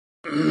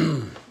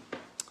Good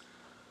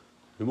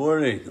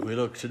morning. We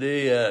look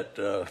today at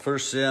 1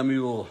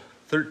 Samuel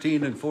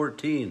 13 and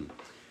 14.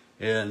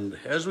 And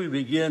as we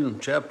begin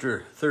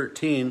chapter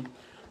 13,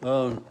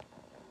 I'm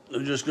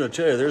just going to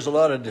tell you, there's a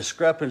lot of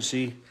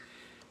discrepancy.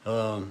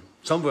 Some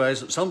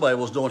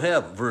Bibles don't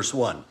have verse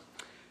 1.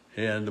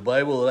 And the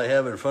Bible that I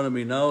have in front of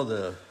me now,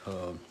 the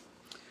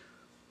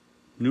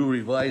New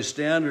Revised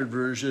Standard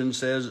Version,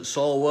 says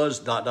Saul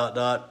was ...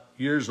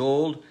 years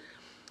old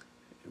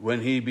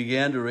when he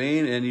began to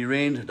reign, and he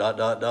reigned ...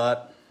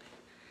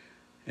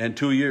 and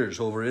 2 years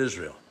over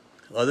Israel.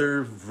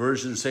 Other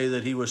versions say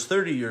that he was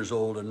 30 years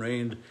old and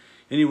reigned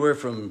anywhere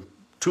from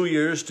 2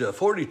 years to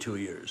 42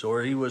 years,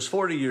 or he was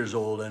 40 years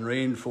old and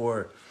reigned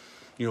for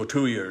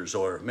 2 years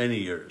or many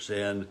years.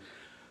 And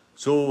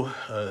so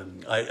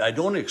I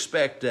don't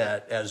expect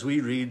that as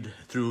we read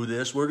through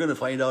this, we're going to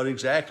find out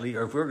exactly,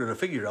 or if we're going to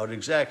figure out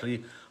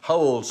exactly how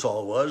old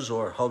Saul was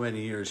or how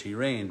many years he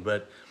reigned.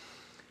 But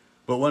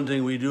one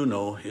thing we do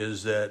know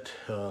is that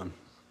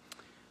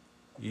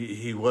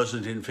he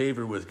wasn't in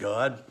favor with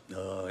God,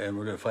 and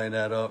we're going to find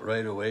that out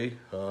right away.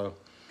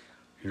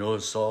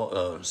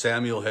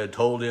 Samuel had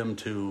told him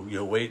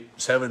to wait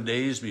 7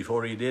 days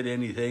before he did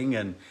anything,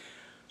 and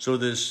so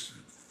this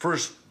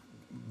first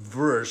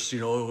verse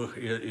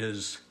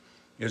is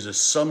a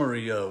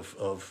summary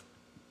of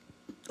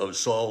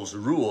Saul's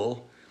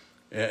rule,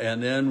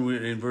 and then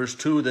in verse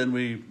 2 then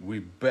we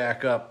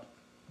back up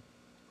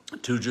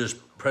to just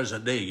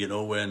present day,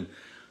 when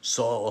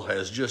Saul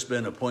has just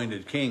been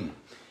appointed king,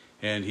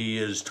 and he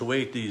is to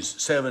wait these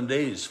 7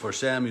 days for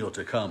Samuel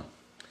to come.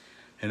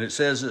 And it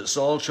says that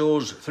Saul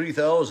chose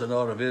 3,000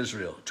 out of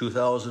Israel.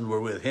 2,000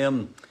 were with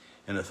him,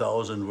 and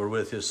 1,000 were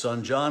with his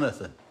son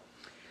Jonathan.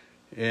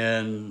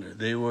 And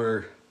they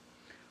were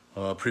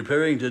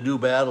preparing to do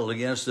battle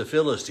against the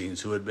Philistines,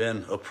 who had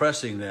been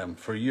oppressing them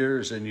for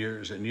years and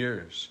years and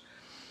years.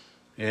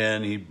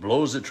 And he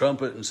blows the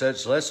trumpet and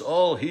says, "Let's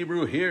all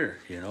Hebrew hear,"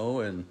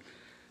 and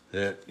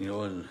that,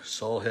 and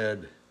Saul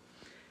had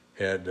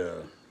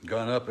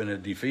gone up and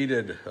had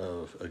defeated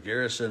a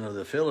garrison of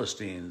the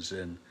Philistines,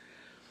 and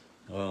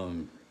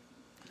I'm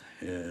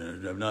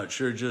not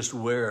sure just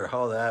where or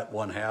how that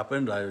one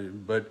happened.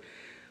 But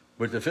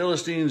the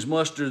Philistines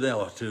mustered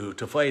them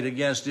to fight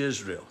against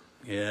Israel,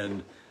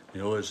 and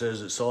it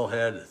says that Saul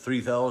had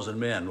 3,000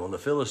 men. Well, the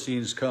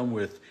Philistines come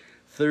with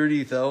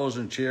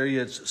 30,000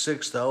 chariots,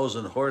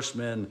 6,000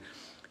 horsemen,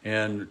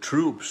 and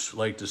troops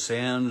like the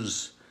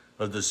sands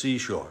of the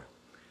seashore.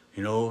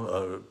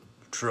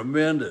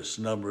 Tremendous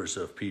numbers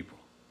of people.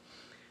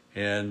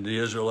 And the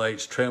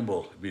Israelites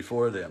tremble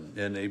before them,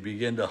 and they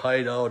begin to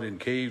hide out in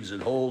caves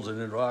and holes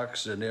and in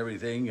rocks and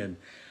everything,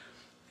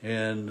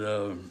 and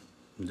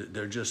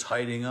they're just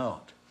hiding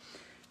out.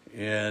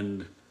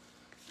 And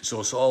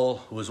so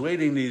Saul was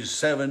waiting these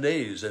 7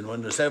 days, and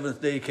when the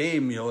seventh day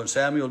came, and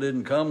Samuel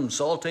didn't come,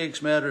 Saul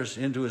takes matters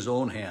into his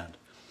own hand,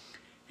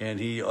 and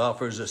he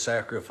offers a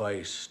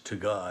sacrifice to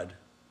God,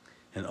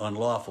 an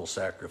unlawful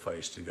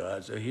sacrifice to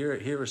God. So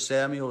here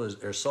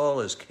Saul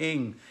is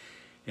king,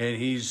 and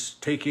he's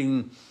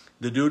taking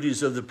the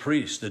duties of the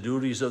priest, the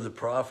duties of the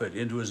prophet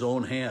into his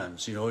own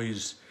hands. And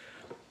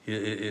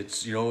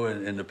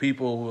the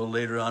people will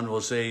later on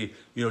will say,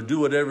 do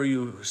whatever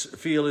you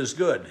feel is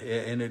good.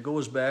 And it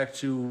goes back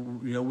to,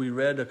 we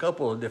read a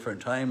couple of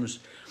different times,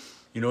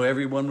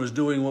 everyone was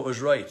doing what was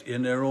right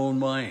in their own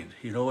mind,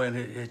 and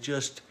it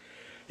just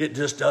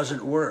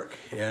doesn't work.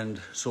 And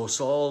so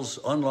Saul's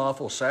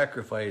unlawful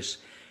sacrifice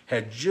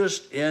had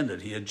just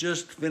ended. He had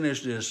just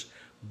finished this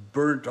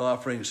burnt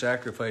offering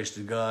sacrifice to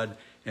God,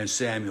 and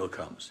Samuel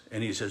comes.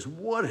 And he says,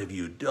 "What have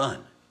you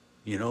done?"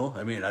 I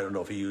don't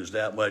know if he used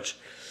that much,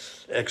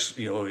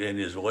 in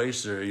his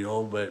voice,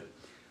 or,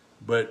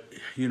 but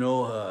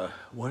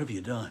what have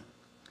you done?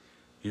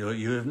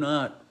 You have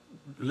not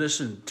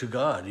listened to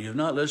God. You have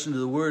not listened to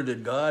the word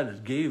that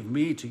God gave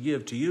me to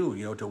give to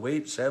you, to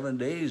wait 7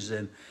 days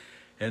and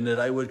that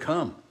I would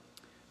come.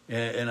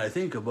 And I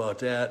think about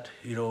that,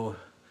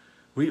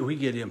 we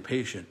get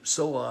impatient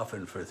so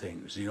often for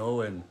things,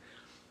 and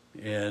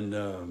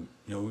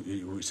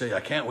we say, "I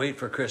can't wait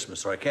for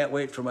Christmas," or "I can't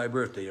wait for my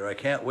birthday," or "I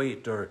can't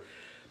wait," or,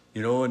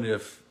 and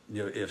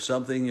if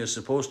something is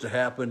supposed to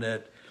happen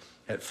at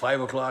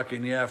 5 o'clock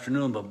in the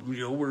afternoon, but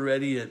we're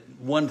ready at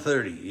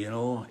 1:30,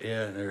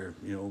 or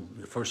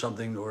for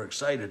something that we're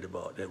excited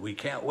about, that we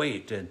can't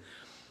wait,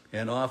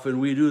 and often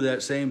we do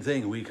that same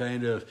thing. We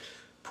kind of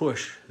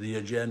push the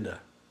agenda,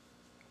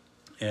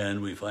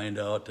 and we find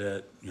out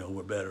that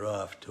we're better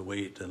off to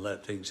wait and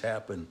let things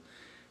happen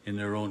in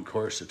their own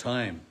course of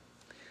time.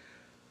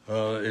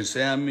 And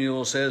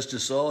Samuel says to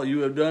Saul,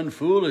 "You have done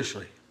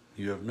foolishly.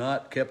 You have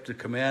not kept the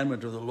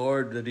commandment of the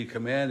Lord that he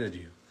commanded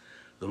you.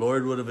 The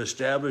Lord would have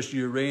established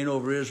your reign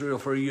over Israel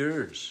for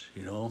years.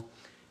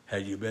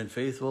 Had you been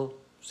faithful,"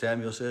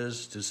 Samuel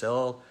says to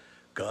Saul,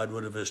 "God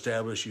would have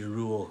established your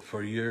rule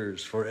for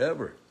years,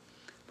 forever.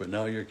 But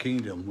now your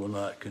kingdom will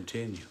not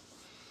continue."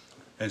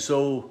 And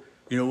so,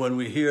 when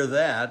we hear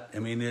that,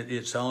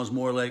 it sounds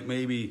more like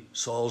maybe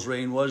Saul's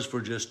reign was for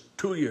just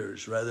 2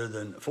 years rather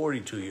than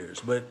 42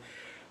 years. But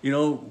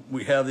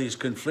we have these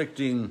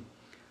conflicting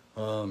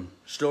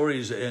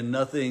stories, and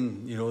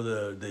nothing,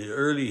 the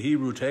early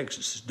Hebrew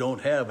texts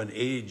don't have an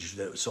age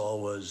that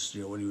Saul was,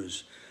 when he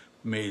was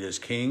made as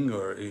king,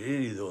 or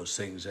any of those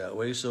things that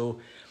way. So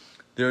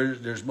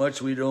there's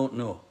much we don't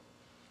know.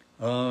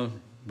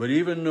 But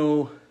even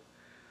though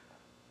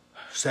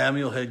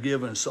Samuel had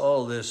given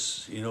Saul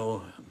this,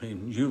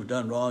 you've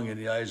done wrong in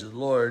the eyes of the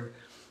Lord,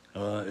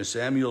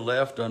 Samuel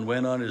left and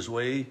went on his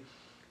way,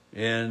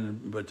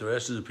 but the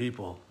rest of the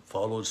people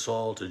followed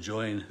Saul to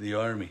join the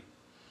army.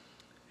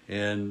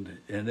 And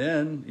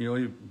then,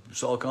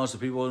 Saul counts the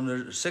people, and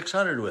there's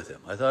 600 with him.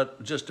 I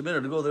thought just a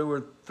minute ago there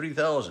were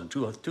 3,000,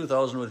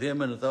 2,000 with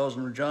him and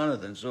 1,000 with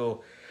Jonathan.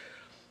 So,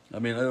 I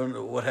don't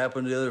know what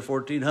happened to the other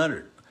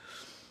 1,400.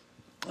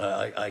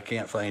 I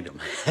can't find them.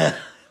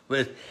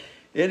 But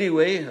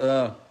anyway,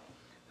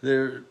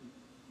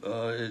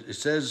 it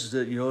says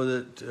that,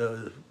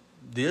 that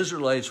the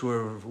Israelites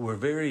were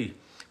very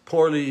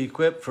poorly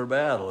equipped for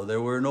battle.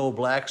 There were no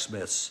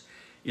blacksmiths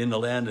in the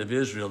land of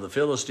Israel. The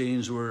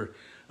Philistines were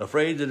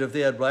afraid that if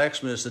they had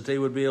blacksmiths, that they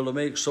would be able to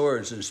make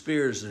swords and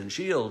spears and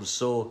shields.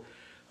 So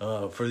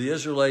for the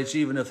Israelites,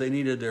 even if they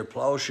needed their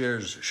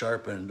plowshares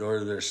sharpened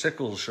or their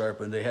sickles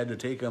sharpened, they had to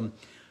take them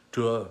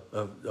to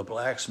a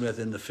blacksmith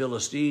in the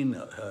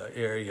Philistine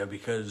area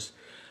because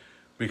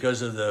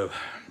of the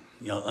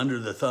under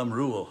the thumb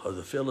rule of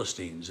the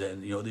Philistines,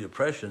 and the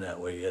oppression that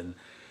way. And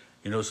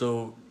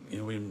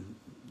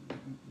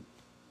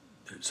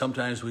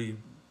sometimes we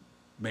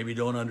maybe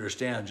don't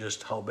understand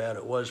just how bad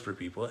it was for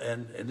people,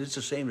 and it's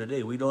the same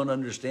today. We don't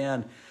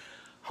understand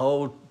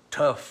how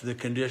tough the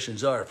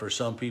conditions are for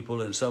some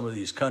people in some of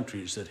these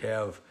countries that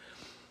have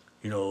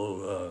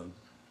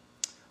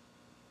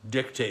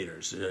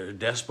dictators,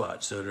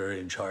 despots that are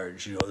in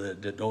charge,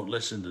 that don't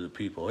listen to the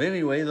people.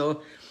 Anyway,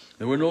 though,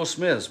 there were no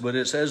smiths, but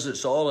it says that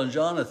Saul and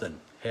Jonathan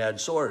had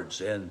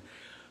swords. And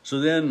so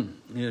then,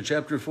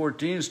 chapter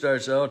 14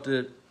 starts out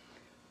that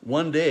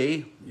one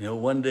day,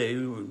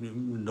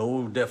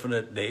 no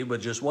definite day,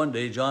 but just one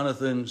day,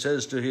 Jonathan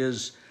says to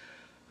his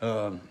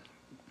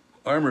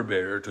armor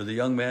bearer, to the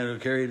young man who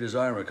carried his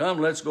armor, "Come,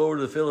 let's go over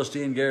to the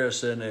Philistine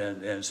garrison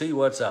and see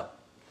what's up."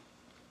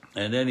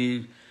 And then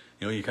he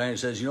kind of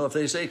says, if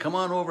they say, "Come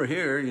on over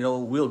here,"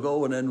 we'll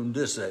go, and then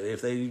this.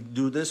 If they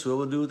do this,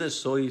 we'll do this.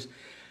 So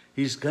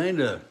he's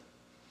kind of,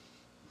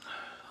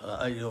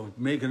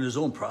 making his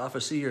own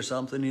prophecy or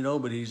something,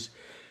 but he's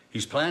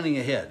planning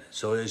ahead.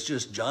 So it's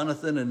just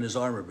Jonathan and his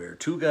armor bearer,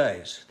 two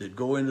guys that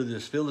go into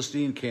this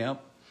Philistine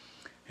camp.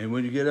 And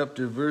when you get up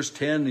to verse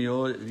 10,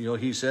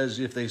 he says,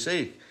 if they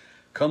say,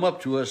 "Come up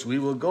to us, we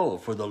will go,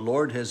 for the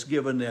Lord has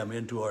given them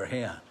into our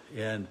hand."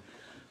 And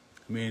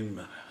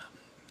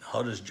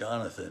how does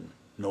Jonathan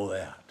know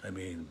that?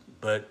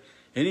 But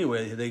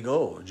anyway, they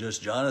go,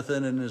 just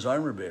Jonathan and his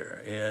armor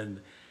bearer,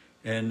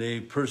 and they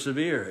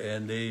persevere,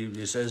 and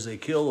it says they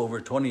kill over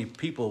 20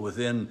 people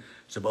within,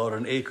 it's about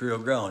an acre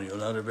of ground,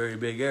 not a very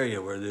big area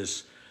where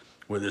this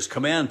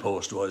command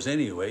post was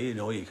anyway.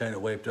 He kind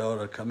of wiped out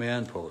a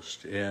command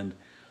post, and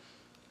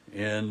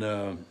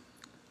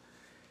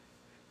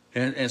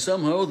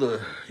somehow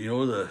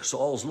the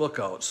Saul's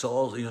lookout,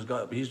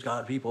 he's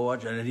got people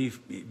watching, and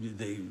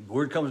the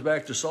word comes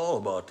back to Saul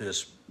about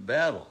this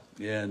battle,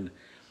 and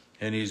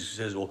he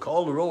says, "Well,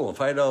 call the roll and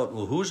find out,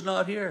 well, who's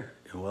not here?"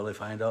 And well, they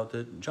find out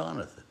that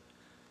Jonathan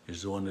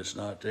is the one that's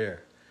not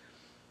there.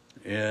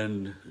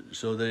 And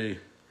so they,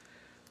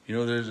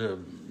 there's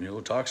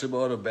talks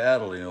about a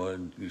battle,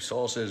 and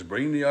Saul says,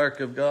 "Bring the ark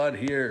of God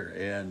here."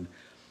 And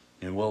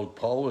while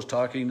Paul was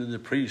talking to the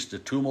priest, the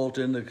tumult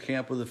in the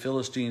camp of the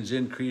Philistines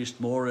increased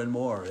more and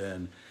more,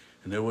 and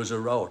there was a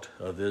rout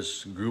of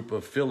this group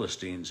of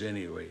Philistines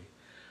anyway.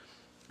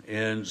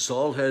 And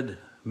Saul had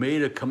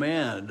made a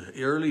command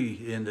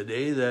early in the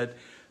day that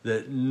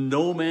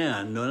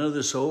none of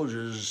the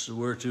soldiers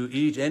were to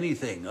eat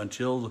anything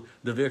until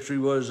the victory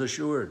was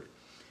assured.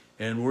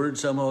 And word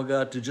somehow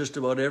got to just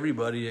about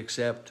everybody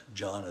except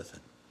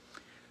Jonathan.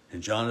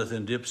 And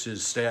Jonathan dips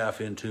his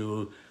staff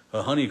into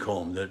a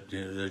honeycomb that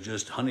there's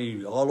just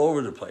honey all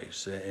over the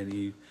place, and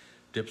he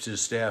dips his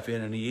staff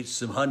in and he eats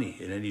some honey,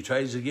 and then he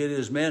tries to get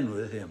his men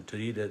with him to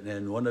eat it,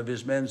 and one of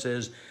his men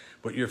says,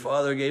 "But your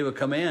father gave a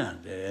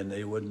command," and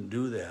they wouldn't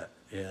do that.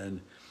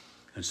 And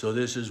so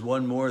this is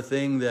one more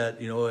thing that,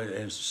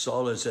 and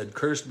Saul had said,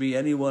 "Cursed be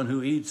anyone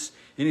who eats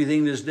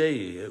anything this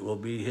day, it will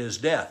be his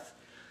death."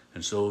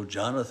 And so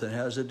Jonathan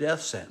has a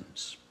death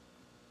sentence.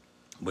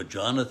 But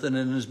Jonathan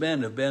and his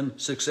men have been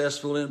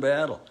successful in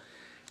battle.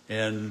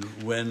 And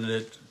when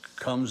it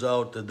comes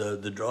out,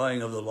 the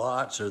drawing of the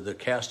lots, or the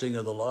casting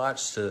of the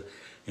lots, and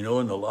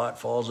the lot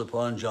falls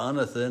upon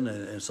Jonathan,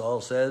 and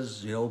Saul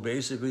says,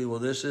 basically, well,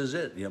 this is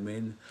it.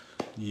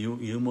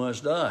 You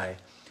must die.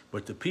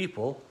 But the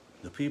people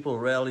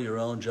rally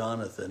around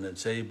Jonathan and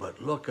say,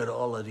 "But look at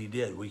all that he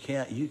did.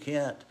 You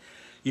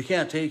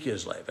can't take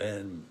his life."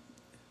 And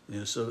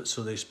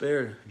so they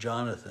spare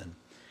Jonathan.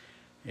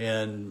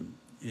 And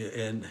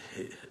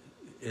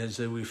as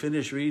we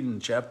finish reading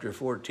chapter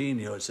 14,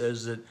 it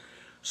says that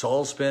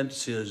Saul spent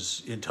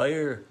his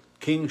entire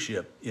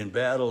kingship in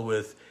battle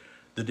with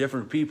the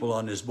different people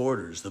on his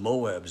borders, the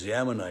Moabs, the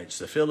Ammonites,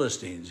 the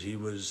Philistines. He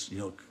was,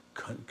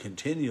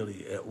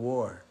 continually at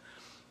war,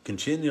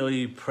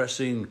 continually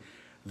pressing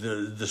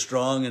the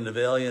strong and the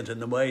valiant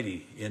and the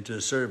mighty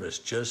into service,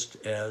 just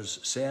as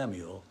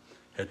Samuel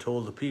had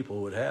told the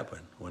people would happen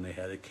when they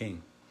had a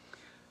king.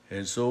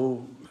 And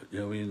so,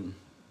 it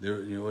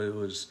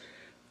was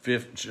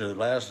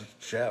last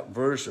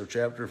verse of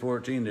chapter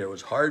 14, there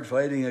was hard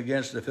fighting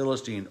against the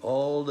Philistine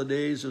all the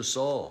days of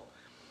Saul.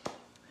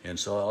 And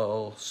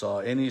Saul saw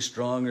any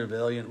strong or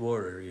valiant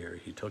warrior,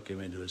 he took him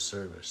into his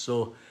service.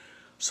 So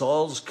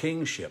Saul's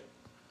kingship,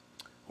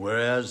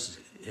 whereas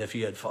if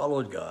he had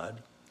followed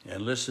God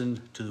and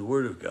listened to the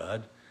word of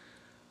God,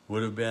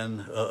 would have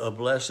been a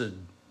blessed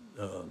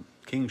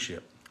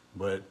kingship.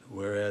 But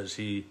whereas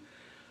he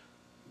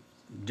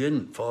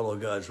didn't follow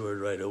God's word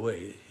right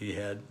away, he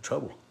had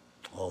trouble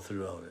all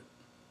throughout it.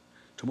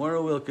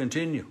 Tomorrow we'll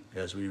continue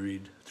as we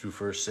read through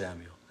 1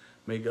 Samuel.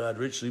 May God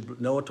richly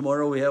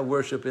tomorrow we have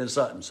worship in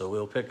Sutton, so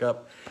we'll pick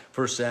up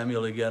 1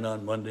 Samuel again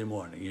on Monday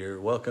morning.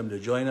 You're welcome to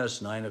join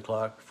us 9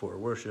 o'clock for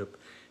worship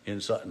in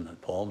Sutton on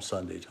Palm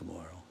Sunday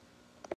tomorrow.